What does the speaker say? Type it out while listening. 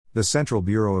The Central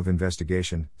Bureau of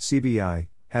Investigation, CBI,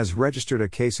 has registered a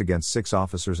case against 6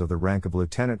 officers of the rank of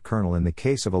lieutenant colonel in the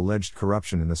case of alleged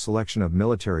corruption in the selection of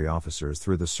military officers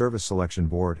through the Service Selection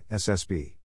Board,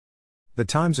 SSB. The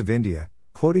Times of India,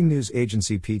 quoting news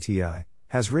agency PTI,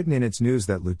 has written in its news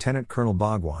that Lieutenant Colonel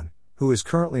Bhagwan, who is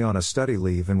currently on a study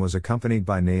leave and was accompanied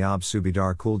by Nayab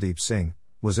Subedar Kuldeep Singh,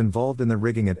 was involved in the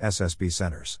rigging at SSB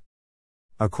centers.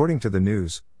 According to the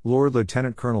news, Lord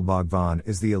Lieutenant Colonel Bhagwan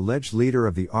is the alleged leader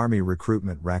of the Army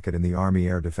recruitment racket in the Army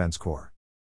Air Defence Corps.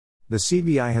 The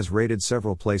CBI has raided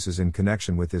several places in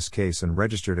connection with this case and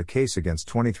registered a case against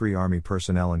 23 Army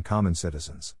personnel and common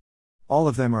citizens. All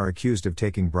of them are accused of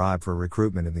taking bribe for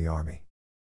recruitment in the Army.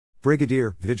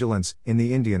 Brigadier Vigilance in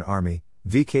the Indian Army,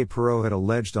 V.K. Purohit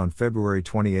alleged on February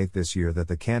 28 this year that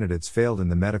the candidates failed in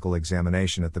the medical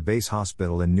examination at the base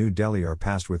hospital in New Delhi are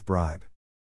passed with bribe.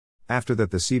 After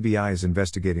that, the CBI is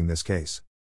investigating this case.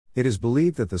 It is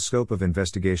believed that the scope of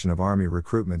investigation of Army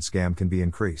recruitment scam can be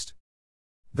increased.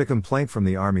 The complaint from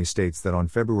the Army states that on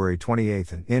February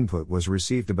 28 an input was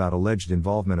received about alleged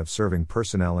involvement of serving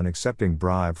personnel in accepting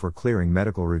bribe for clearing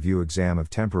medical review exam of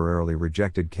temporarily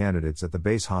rejected candidates at the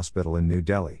base hospital in New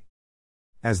Delhi.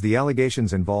 As the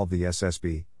allegations involve the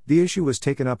SSB, the issue was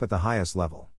taken up at the highest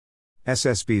level.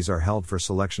 SSBs are held for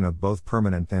selection of both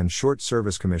permanent and short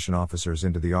service commission officers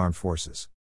into the armed forces.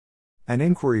 An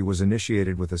inquiry was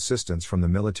initiated with assistance from the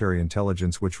military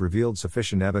intelligence which revealed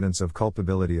sufficient evidence of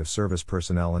culpability of service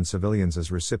personnel and civilians as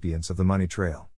recipients of the money trail.